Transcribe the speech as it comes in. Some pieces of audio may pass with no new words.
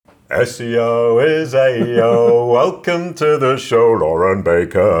SEO is AO. Welcome to the show, Lauren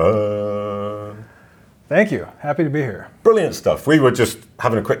Baker. Thank you. Happy to be here. Brilliant stuff. We were just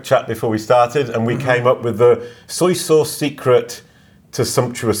having a quick chat before we started, and we came up with the soy sauce secret to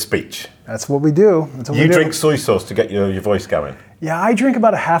sumptuous speech. That's what we do. You drink soy sauce to get your voice going? Yeah, I drink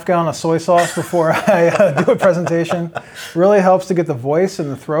about a half gallon of soy sauce before I do a presentation. Really helps to get the voice and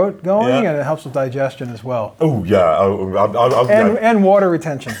the throat going, and it helps with digestion as well. Oh, yeah. And water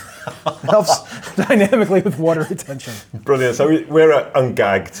retention. Helps dynamically with water retention. Brilliant. So we're at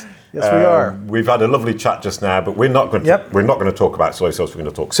Ungagged. Yes, we are. We've had a lovely chat just now, but we're not going to talk about soy sauce. We're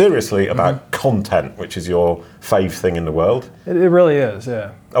going to talk seriously about content, which is your fave thing in the world. It really is,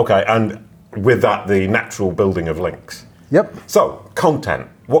 yeah. Okay, and with that, the natural building of links. Yep. So, content.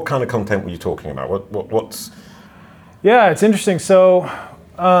 What kind of content were you talking about? What's... Yeah, it's interesting. So,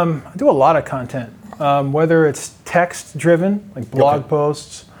 I do a lot of content, whether it's text-driven, like blog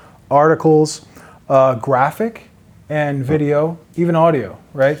posts, articles, graphic, and video, even audio,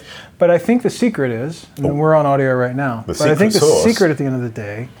 right? But I think the secret is, and we're on audio right now, but I think the secret at the end of the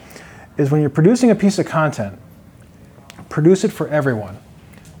day is when you're producing a piece of content, produce it for everyone.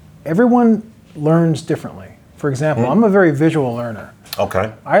 Everyone learns differently. For example, I'm a very visual learner.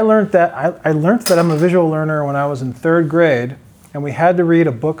 Okay. I learned that I'm a visual learner when I was in 3rd grade, and we had to read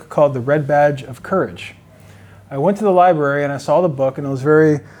a book called The Red Badge of Courage. I went to the library and I saw the book, and I was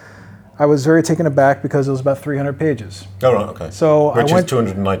very taken aback because it was about 300 pages. Oh, right, okay. So Which is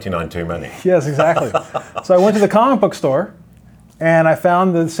 299 too many. Yes, exactly. So I went to the comic book store, and I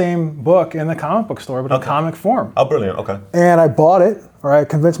found the same book in the comic book store, but in comic form. Oh, brilliant, okay. And I bought it, or I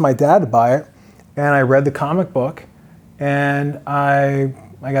convinced my dad to buy it, and I read the comic book, and I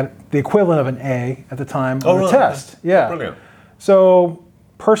got the equivalent of an A at the time on the test. Yeah. Brilliant. So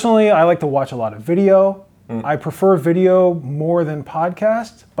personally, I like to watch a lot of video. I prefer video more than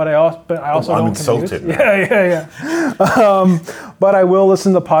podcast, but I also I'm don't insulted. Yeah. But I will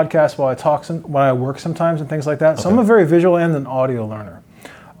listen to podcasts while I work sometimes and things like that. So I'm a very visual and an audio learner.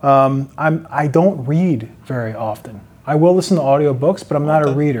 I don't read very often. I will listen to audiobooks, but I'm not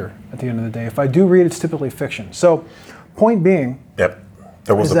a reader at the end of the day. If I do read, it's typically fiction. So, point being, there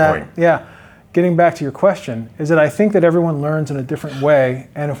was a point. Yeah, getting back to your question, is that I think that everyone learns in a different way,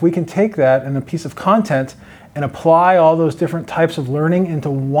 and if we can take that in a piece of content and apply all those different types of learning into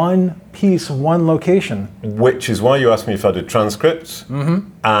one piece, one location. Which is why you asked me if I did transcripts,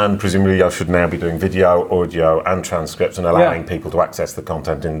 and presumably I should now be doing video, audio, and transcripts, and allowing people to access the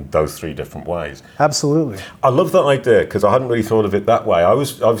content in those 3 different ways. Absolutely. I love that idea, because I hadn't really thought of it that way.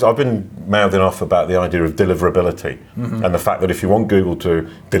 I've been mouthing off about the idea of deliverability, and the fact that if you want Google to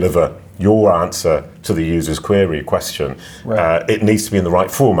deliver your answer to the user's query question, it needs to be in the right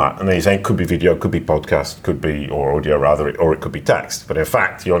format. And then you're saying it could be video, could be podcast, or audio rather, or it could be text. But in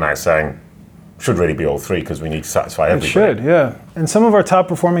fact, you're now saying should really be all 3 because we need to satisfy everybody. It should, yeah. And some of our top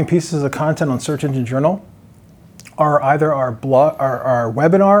performing pieces of content on Search Engine Journal are either our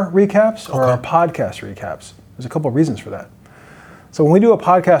webinar recaps or our podcast recaps. There's a couple of reasons for that. So when we do a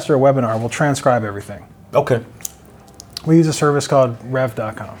podcast or a webinar, we'll transcribe everything. Okay. We use a service called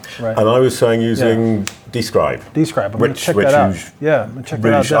rev.com, right? And I was saying using Describe. Describe. I'm going to check that out. Yeah, I'm going to check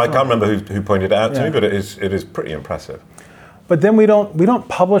that out. I can't remember who pointed it out to me, but it is pretty impressive. But then we don't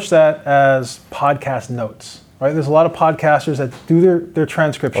publish that as podcast notes, right? There's a lot of podcasters that do their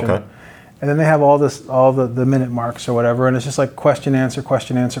transcription, and then they have all the minute marks or whatever, and it's just like question answer.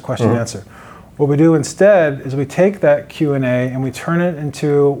 What we do instead is we take that Q&A and we turn it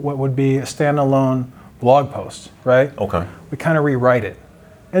into what would be a standalone blog post, right? Okay. We kind of rewrite it.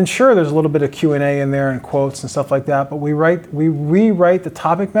 And sure, there's a little bit of Q&A in there and quotes and stuff like that, but we rewrite the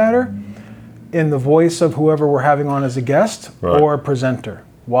topic matter in the voice of whoever we're having on as a guest or presenter.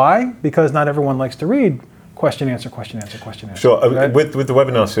 Why? Because not everyone likes to read question, answer. Sure. Right? With the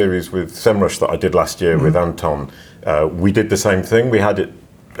webinar series with SEMrush that I did last year with Anton, we did the same thing. We had it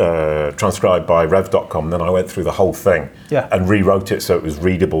transcribed by rev.com, then I went through the whole thing and rewrote it so it was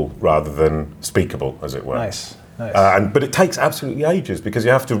readable rather than speakable, as it were. Nice. But it takes absolutely ages because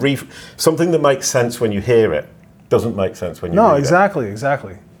you have to something that makes sense when you hear it doesn't make sense when you read it.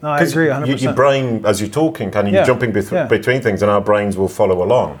 Exactly. No, I agree 100%. Your brain, as you're talking, you're jumping between things and our brains will follow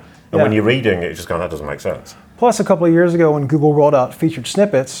along. And when you're reading it, just going, that doesn't make sense. Plus, a couple of years ago when Google rolled out featured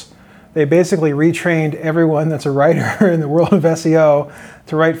snippets, they basically retrained everyone that's a writer in the world of SEO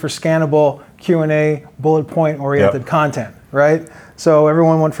to write for scannable Q&A, bullet point oriented content, right? So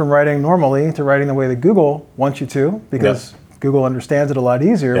everyone went from writing normally to writing the way that Google wants you to, because Google understands it a lot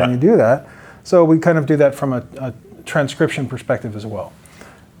easier when you do that. So we kind of do that from a transcription perspective as well.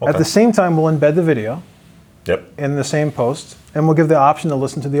 At the same time, we'll embed the video, Yep. in the same post, and we'll give the option to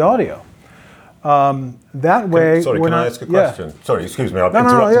listen to the audio. That way, Can I ask a question? Yeah. Sorry, excuse me, I've No,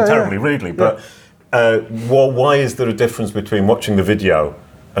 interrupted yeah, terribly rudely, but why is there a difference between watching the video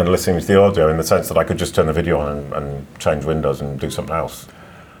and listening to the audio, in the sense that I could just turn the video on and change windows and do something else?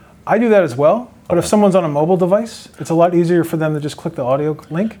 I do that as well, but if someone's on a mobile device, it's a lot easier for them to just click the audio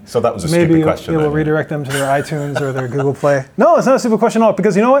link. So that was a stupid question. Maybe it will redirect them to their iTunes or their Google Play. No, it's not a stupid question at all,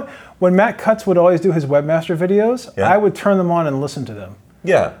 because you know what? When Matt Cutts would always do his Webmaster videos, I would turn them on and listen to them.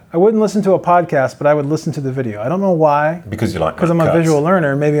 Yeah. I wouldn't listen to a podcast, but I would listen to the video. I don't know why. Because you like Because I'm a visual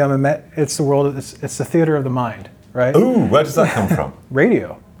learner. Maybe it's the world, it's the theater of the mind, right? Ooh, where does that come from?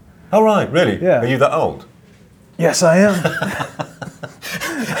 Radio. Oh, right, really? Yeah. Are you that old? Yes, I am.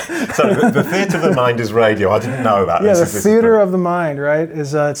 So the theatre of the mind is radio. I didn't know that. Yeah, the theater of the mind, right?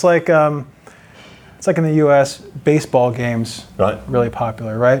 Is it's like in the U.S. baseball games, right? Really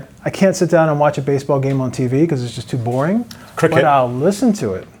popular, right? I can't sit down and watch a baseball game on TV because it's just too boring. Cricket. But I'll listen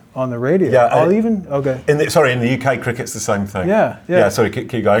to it on the radio. Yeah, okay. In the UK, cricket's the same thing. Yeah. Sorry, keep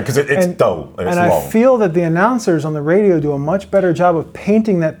going, because it's dull and it's long. I feel that the announcers on the radio do a much better job of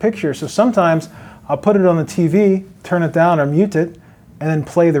painting that picture. So sometimes I'll put it on the TV, turn it down or mute it, and then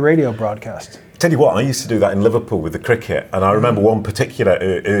play the radio broadcast. Tell you what, I used to do that in Liverpool with the cricket, and I remember one particular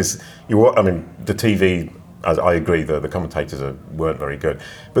is the TV. As I agree, the commentators weren't very good,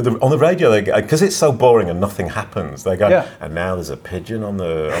 but on the radio, because it's so boring and nothing happens, they go, and now there's a pigeon in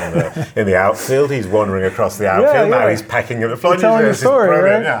the outfield. He's wandering across the outfield. Now he's pecking at the fly. Telling your story,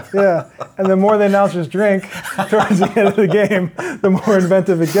 right? Yeah. And the more the announcers drink towards the end of the game, the more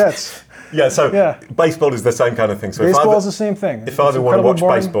inventive it gets. Yeah, so baseball is the same kind of thing. So baseball is the same thing. If I ever want to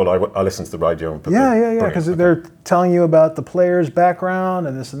watch baseball, I listen to the radio. And because they're telling you about the player's background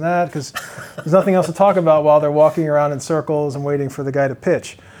and this and that, because there's nothing else to talk about while they're walking around in circles and waiting for the guy to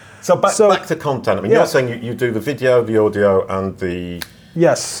pitch. So back to content. I mean, you're saying you do the video, the audio, and the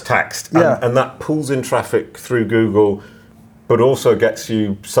text. And that pulls in traffic through Google, but also gets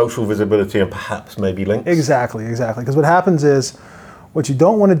you social visibility and perhaps maybe links? Exactly. Because what happens is, what you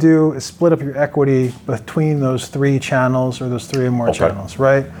don't want to do is split up your equity between those three channels or those three or more channels,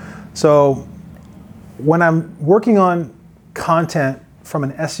 right? So when I'm working on content from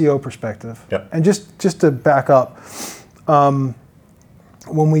an SEO perspective, and just to back up, when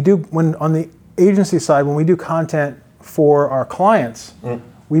on the agency side, when we do content for our clients,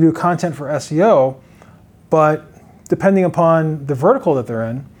 we do content for SEO, but depending upon the vertical that they're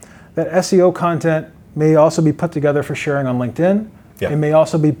in, that SEO content may also be put together for sharing on LinkedIn. It may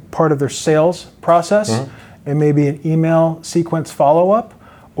also be part of their sales process. It may be an email sequence follow-up,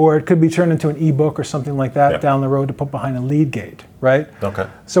 or it could be turned into an ebook or something like that down the road to put behind a lead gate, right? Okay.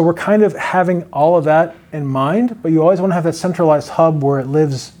 So we're kind of having all of that in mind, but you always want to have that centralized hub where it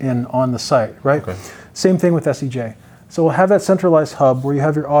lives on the site, right? Okay. Same thing with SEJ. So we'll have that centralized hub where you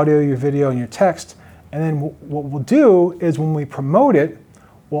have your audio, your video, and your text, and then what we'll do is when we promote it,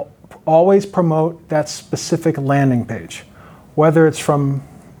 we'll always promote that specific landing page. Whether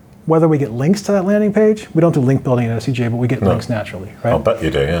we get links to that landing page, we don't do link building at SEJ, but we get links naturally, right? I'll bet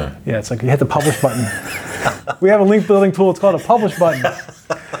you do, yeah. Yeah, it's like you hit the publish button. We have a link building tool, it's called a publish button.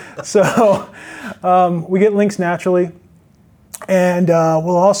 So we get links naturally. And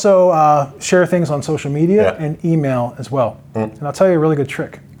we'll also share things on social media and email as well. And I'll tell you a really good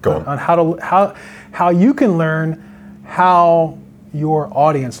trick on how you can learn how your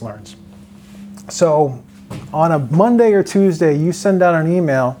audience learns. So on a Monday or Tuesday, you send out an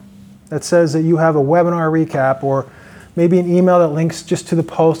email that says that you have a webinar recap, or maybe an email that links just to the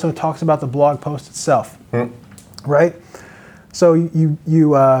post and talks about the blog post itself, right? So you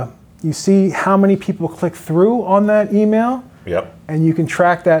see how many people click through on that email, and you can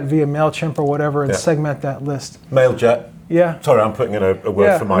track that via MailChimp or whatever and segment that list. MailJet. Yeah. Sorry, I'm putting in a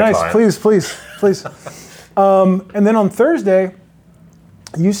word for my client. Please. And then on Thursday,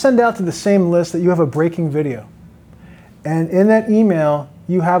 you send out to the same list that you have a breaking video. And in that email,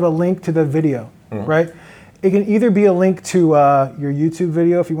 you have a link to the video, right? It can either be a link to your YouTube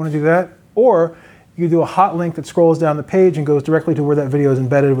video if you want to do that, or you do a hot link that scrolls down the page and goes directly to where that video is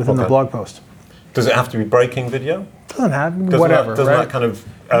embedded within the blog post. Does it have to be breaking video? Doesn't have, whatever. Doesn't that kind of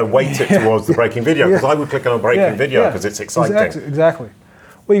weight it towards the breaking video? Because I would click on a breaking video because it's exciting. Exactly.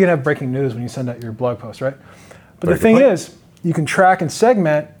 Well, you can have breaking news when you send out your blog post, right? But the thing is, you can track and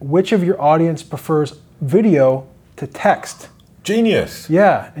segment which of your audience prefers video to text. Genius.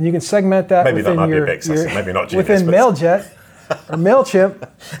 Yeah, and you can segment that maybe that might be a big success. Maybe not genius. Within MailJet or MailChimp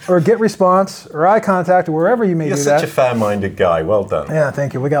or GetResponse or iContact or wherever you may do that. You're such a fair-minded guy. Well done. Yeah,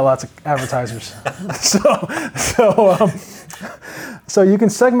 thank you. We got lots of advertisers. So you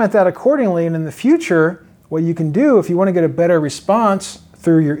can segment that accordingly, and in the future, what you can do if you want to get a better response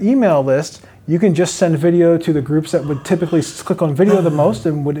through your email list, you can just send video to the groups that would typically click on video the most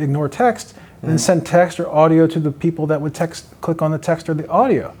and would ignore text, and then send text or audio to the people that would click on the text or the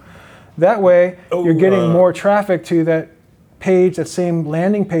audio. That way, you're getting more traffic to that page, that same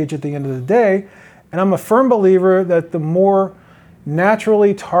landing page at the end of the day. And I'm a firm believer that the more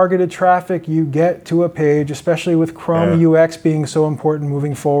naturally targeted traffic you get to a page, especially with Chrome UX being so important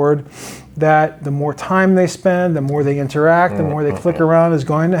moving forward, that the more time they spend, the more they interact, the more they click around is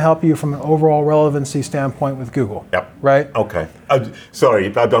going to help you from an overall relevancy standpoint with Google. Yep. Right? Okay. Sorry,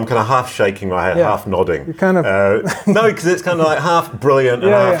 I'm kind of half shaking my head, half nodding. You're kind of... no, because it's kind of like half brilliant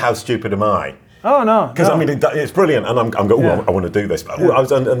and half how stupid am I? Oh, no. Because I mean, it's brilliant, and I'm going, I want to do this. But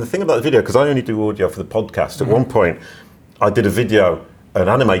and the thing about the video, because I only do audio for the podcast, at one point, I did a video, an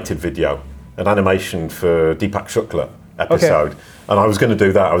animated video, an animation for Deepak Shukla episode, and I was going to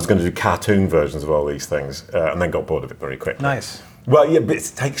do that. I was going to do cartoon versions of all these things, and then got bored of it very quickly. Nice. Well, yeah, but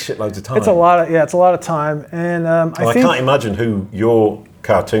it takes shitloads of time. It's a lot of time, and I think... can't imagine who your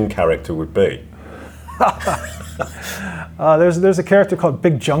cartoon character would be. There's a character called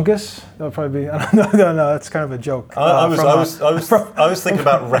Big Junkus. That'll probably be. No, that's kind of a joke. I was thinking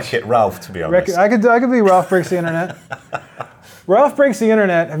about Wreck-It Ralph, to be honest. I could be Ralph Breaks the Internet. Ralph Breaks the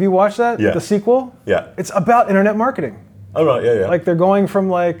Internet. Have you watched that? Yeah. The sequel? Yeah. It's about internet marketing. Oh right, yeah. Like they're going from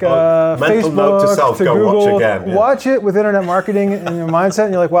like mental Facebook note to self. Go Google. watch again. Yeah. Watch it with internet marketing in your mindset,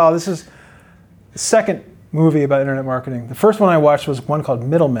 and you're like, wow, this is the second movie about internet marketing. The first one I watched was one called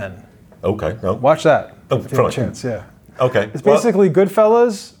Middlemen. Okay, no. Watch that. Oh, if you have a chance, yeah. Okay. It's basically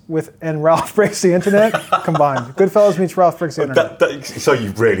Goodfellas and Ralph Breaks the Internet combined. Goodfellas meets Ralph Breaks the Internet. So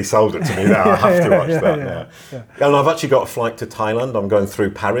you've really sold it to me now. I have to watch that. Yeah. And I've actually got a flight to Thailand. I'm going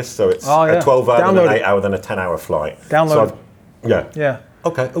through Paris, so it's a 12-hour, then an 8-hour, then a 10-hour flight. Download. So yeah.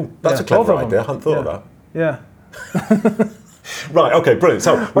 Okay. Oh, that's a clever idea. I hadn't thought of that. Yeah. Right, okay, brilliant.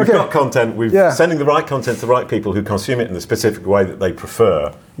 So we've got content, we're sending the right content to the right people who consume it in the specific way that they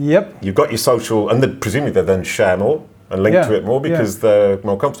prefer. Yep. You've got your social, and presumably they then share more and link to it more because they're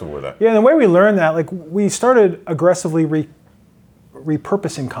more comfortable with it. Yeah, and the way we learned that, like we started aggressively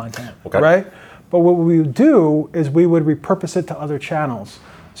repurposing content, right? But what we would do is we would repurpose it to other channels.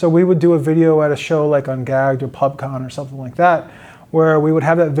 So we would do a video at a show like on Gagged or PubCon or something like that, where we would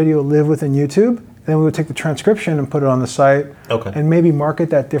have that video live within YouTube, and then we would take the transcription and put it on the site and maybe market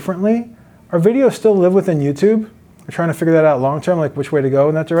that differently. Our videos still live within YouTube. We're trying to figure that out long term, like which way to go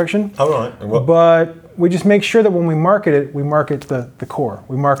in that direction. All right. But we just make sure that when we market it, we market the core,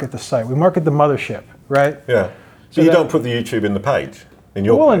 we market the site, we market the mothership, right? Yeah. So you don't put the YouTube in the page? In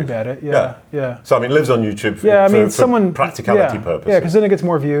your we'll page? Embed it, yeah. So I mean, it lives on YouTube for practicality purposes. Yeah, because then it gets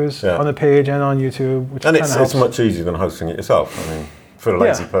more views on the page and on YouTube, which and it's much easier than hosting it yourself. I mean, for a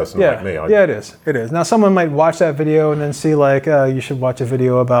lazy person like me. It is. It is. Now, someone might watch that video and then see like, you should watch a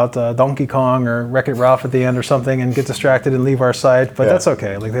video about Donkey Kong or Wreck-It Ralph at the end or something and get distracted and leave our site, but that's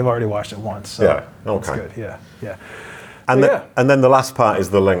okay. Like they've already watched it once. So that's good. Yeah. And then the last part is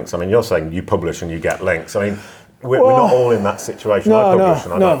the links. I mean, you're saying you publish and you get links. I mean, we're not all in that situation. I publish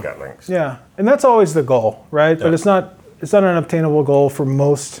and I don't get links. Yeah, and that's always the goal, right? But it's not an unobtainable goal for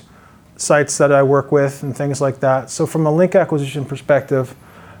most sites that I work with and things like that. So from a link acquisition perspective,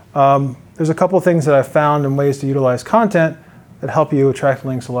 there's a couple of things that I've found and ways to utilize content that help you attract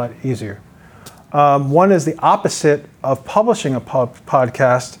links a lot easier. One is the opposite of publishing a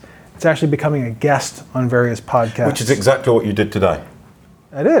podcast. It's actually becoming a guest on various podcasts. Which is exactly what you did today.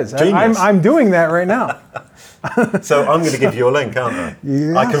 It is. Genius. I'm doing that right now. So I'm going to give you a link, aren't I?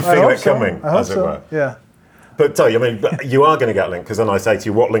 Yes, I can feel it coming, as it were. Yeah. But tell you, I mean, you are going to get links because then I say to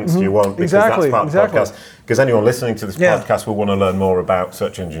you, what links do you want? Because that's part of the podcast. Because anyone listening to this podcast will want to learn more about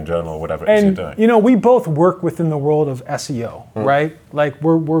Search Engine Journal or whatever it is you're doing. You know, we both work within the world of SEO, right? Like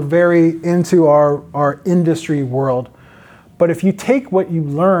we're very into our industry world. But if you take what you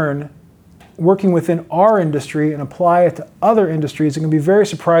learn working within our industry and apply it to other industries, it can be very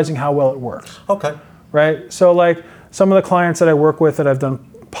surprising how well it works. Okay. Right? So like some of the clients that I work with that I've done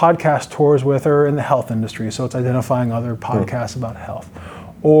podcast tours with are in the health industry, so it's identifying other podcasts about health,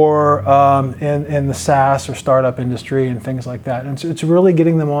 or in the SaaS or startup industry and things like that. And it's really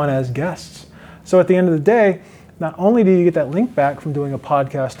getting them on as guests. So at the end of the day, not only do you get that link back from doing a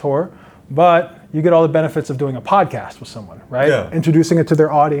podcast tour, but you get all the benefits of doing a podcast with someone, right? Yeah. Introducing it to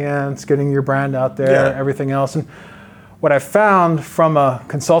their audience, getting your brand out there, everything else. And what I found from a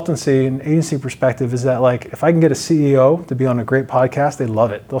consultancy and agency perspective is that like if I can get a CEO to be on a great podcast, they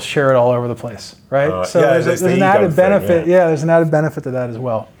love it. They'll share it all over the place, right? So there's an added benefit. Yeah, there's an added benefit to that as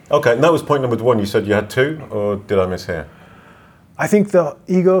well. Okay, and that was point number one. You said you had two, or did I mishear? I think the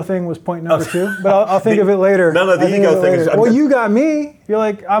ego thing was point number 2, but I'll think of it later. No, the I'll think ego of it thing later. is... Well, you got me. You're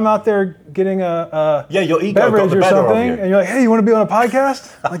like, I'm out there getting a your ego got beverage the or better of something, you. and you're like, hey, you want to be on a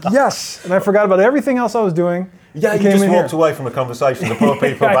podcast? I'm like, yes. And I forgot about everything else I was doing. Yeah, and you came just in walked here. away from a conversation. The poor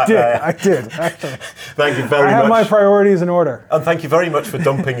people back there. I did. Actually. Thank you very I have my much. priorities in order. And thank you very much for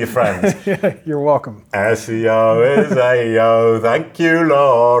dumping your friends. You're welcome. SEO is AO. Thank you,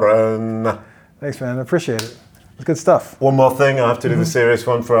 Lauren. Thanks, man. I appreciate it. It's good stuff. One more thing, I have to do the serious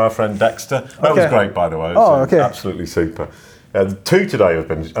one for our friend Dexter. That was Okay. great, by the way. Oh, It's okay. Absolutely super. The 2 today have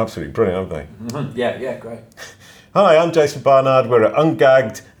been absolutely brilliant, haven't they? Yeah, great. Hi, I'm Jason Barnard. We're at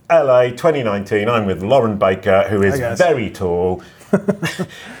Ungagged LA 2019. I'm with Lauren Baker, who is Hi, guys. very tall.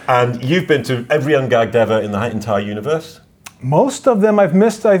 And you've been to every Ungagged ever in the entire universe? Most of them I've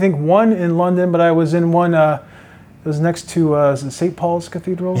missed, I think, one in London, but I was in one, it was next to is it St. Paul's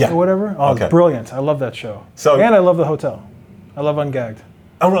Cathedral Yeah. or whatever. Oh, Okay. it's brilliant. I love that show. So- and I love the hotel. I love Ungagged.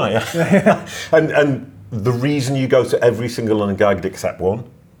 Oh, right, yeah. And the reason you go to every single Ungagged except one?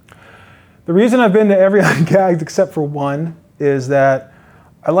 The reason I've been to every Ungagged except for one is that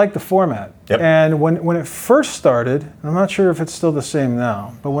I like the format. Yep. And when it first started, and I'm not sure if it's still the same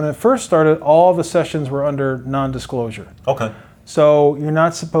now, but when it first started, all the sessions were under non-disclosure. Okay. So you're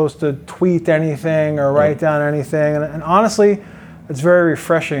not supposed to tweet anything or write down anything. And honestly, it's very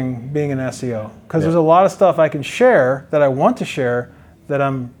refreshing being an SEO because there's a lot of stuff I can share that I want to share that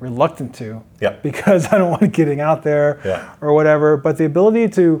I'm reluctant to Yeah. because I don't want it getting out there Yeah. or whatever. But the ability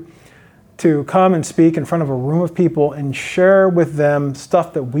to come and speak in front of a room of people and share with them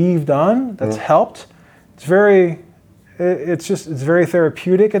stuff that we've done that's helped, it's very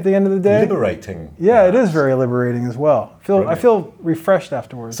therapeutic at the end of the day. Liberating. Yeah, it is very liberating as well. I feel refreshed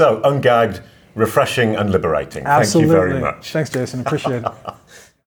afterwards. So, Ungagged, refreshing and liberating. Absolutely. Thank you very much. Thanks, Jason. Appreciate it.